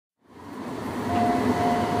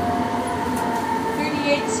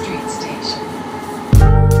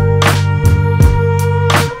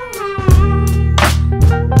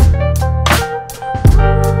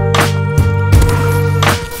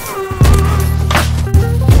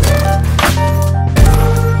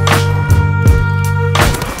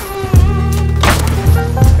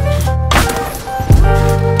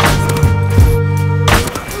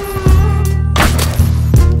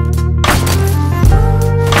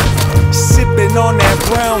sipping on that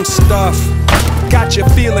brown stuff. Got you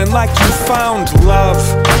feeling like you found love.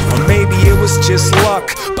 Or maybe it was just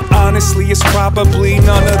luck, but honestly it's probably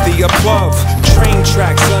none of the above. Train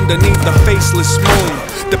tracks underneath the faceless moon.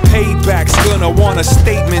 The payback's gonna want a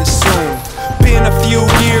statement soon. Been a few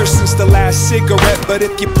years since the last cigarette, but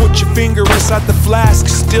if you put your finger inside the flask,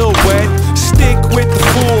 still wet. Stick with the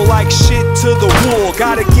fool like shit to the wool.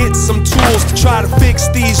 Gotta get some tools to try to fix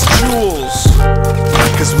these jewels.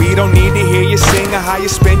 Cause we don't need to hear you sing of how you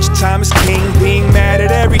spent your time as king, being mad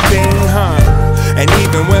at everything, huh? And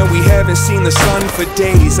even when we haven't seen the sun for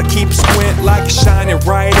days, I keep squint like it's shining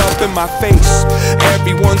right up in my face.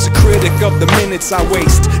 Everyone's a critic of the minutes I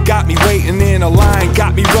waste. Got me waiting in a line,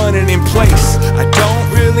 got me running in place. I don't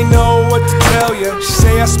really know what to tell you.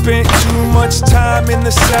 Say I spent too much time in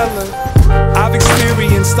the cellar. I've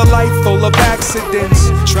experienced a life full of accidents,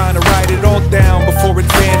 trying to write it all down before it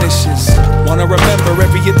vanishes. Wanna remember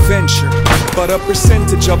every adventure, but a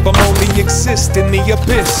percentage of them only exist in the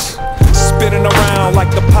abyss. Spinning around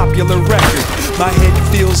like the popular record, my head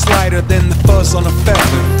feels lighter than the fuzz on a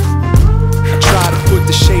feather. I try to put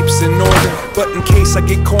the shapes in order, but in case I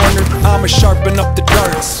get cornered, I'ma sharpen up the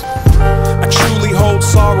darts. I truly hold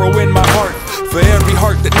sorrow in my heart for every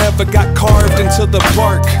heart that never got carved into the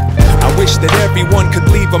bark. I wish that everyone could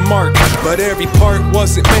leave a mark, but every part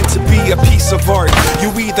wasn't meant to be a piece of art. You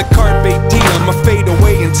either carpe diem or fade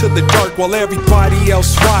away into the dark, while everybody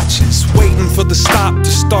else watches, waiting for the stop to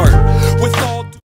start. With all